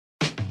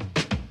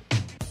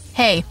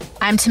Hey,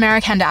 I'm Tamara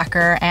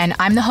Kandaker, and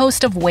I'm the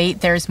host of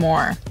Wait, There's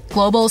More,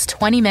 Global's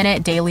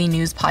 20-minute daily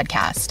news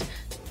podcast.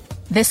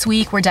 This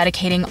week, we're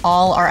dedicating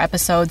all our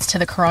episodes to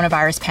the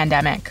coronavirus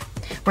pandemic.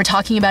 We're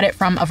talking about it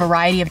from a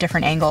variety of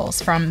different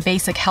angles, from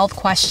basic health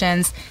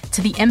questions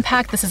to the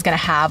impact this is going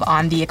to have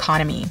on the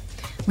economy.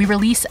 We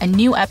release a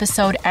new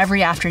episode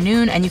every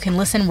afternoon, and you can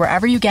listen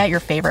wherever you get your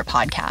favorite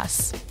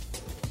podcasts.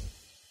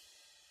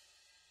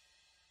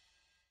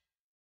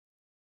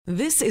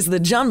 This is the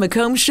John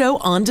McComb Show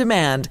on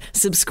demand.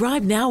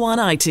 Subscribe now on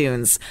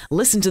iTunes.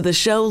 Listen to the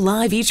show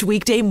live each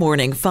weekday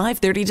morning,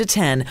 5:30 to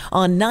 10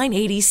 on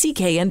 980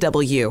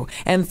 CKNW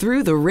and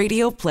through the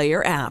Radio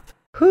Player app.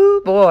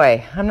 Whoo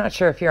boy, I'm not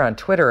sure if you're on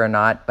Twitter or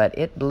not, but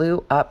it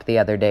blew up the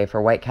other day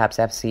for Whitecaps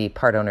FC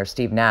part owner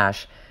Steve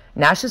Nash.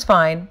 Nash is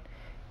fine.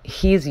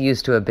 He's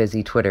used to a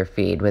busy Twitter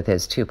feed with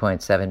his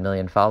 2.7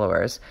 million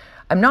followers.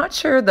 I'm not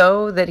sure,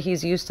 though, that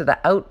he's used to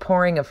the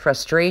outpouring of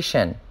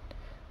frustration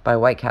by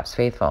Whitecaps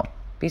faithful.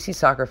 BC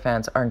soccer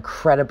fans are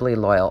incredibly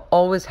loyal,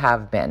 always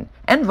have been,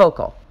 and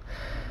vocal.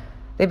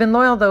 They've been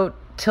loyal, though,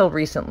 till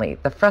recently.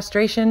 The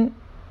frustration,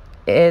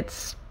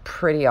 it's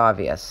pretty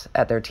obvious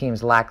at their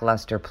team's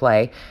lackluster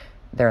play.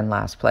 They're in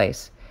last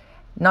place.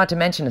 Not to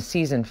mention a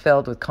season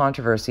filled with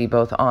controversy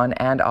both on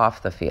and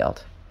off the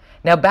field.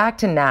 Now back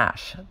to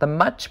Nash, the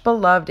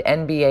much-beloved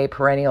NBA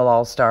perennial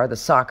all-star, the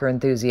soccer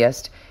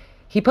enthusiast.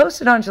 He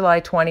posted on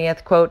July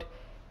 20th, quote,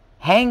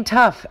 "Hang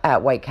tough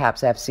at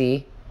Whitecaps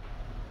FC."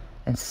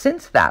 And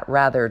since that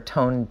rather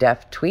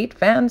tone-deaf tweet,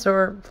 fans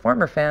or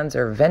former fans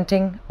are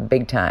venting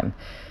big time.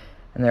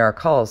 And there are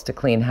calls to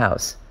clean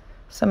house.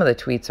 Some of the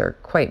tweets are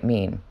quite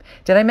mean.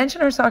 Did I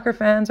mention our soccer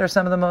fans are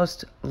some of the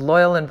most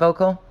loyal and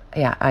vocal?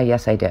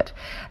 Yes, I did.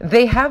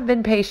 They have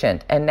been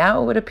patient, and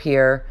now it would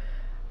appear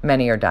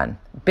many are done.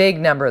 Big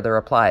number of the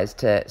replies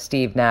to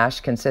Steve Nash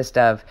consist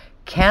of,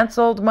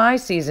 "Cancelled my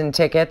season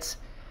tickets,"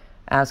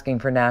 asking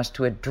for Nash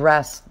to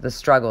address the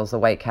struggles the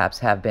Whitecaps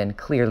have been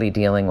clearly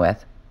dealing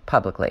with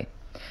publicly.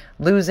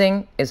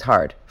 Losing is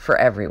hard for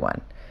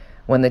everyone.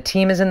 When the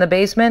team is in the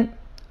basement,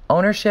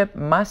 ownership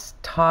must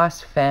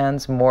toss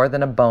fans more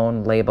than a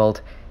bone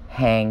labeled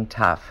 "hang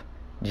tough."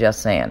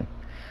 Just saying.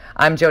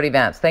 I'm Jody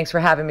Vance. Thanks for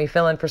having me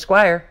fill in for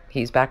Squire.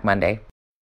 He's back Monday.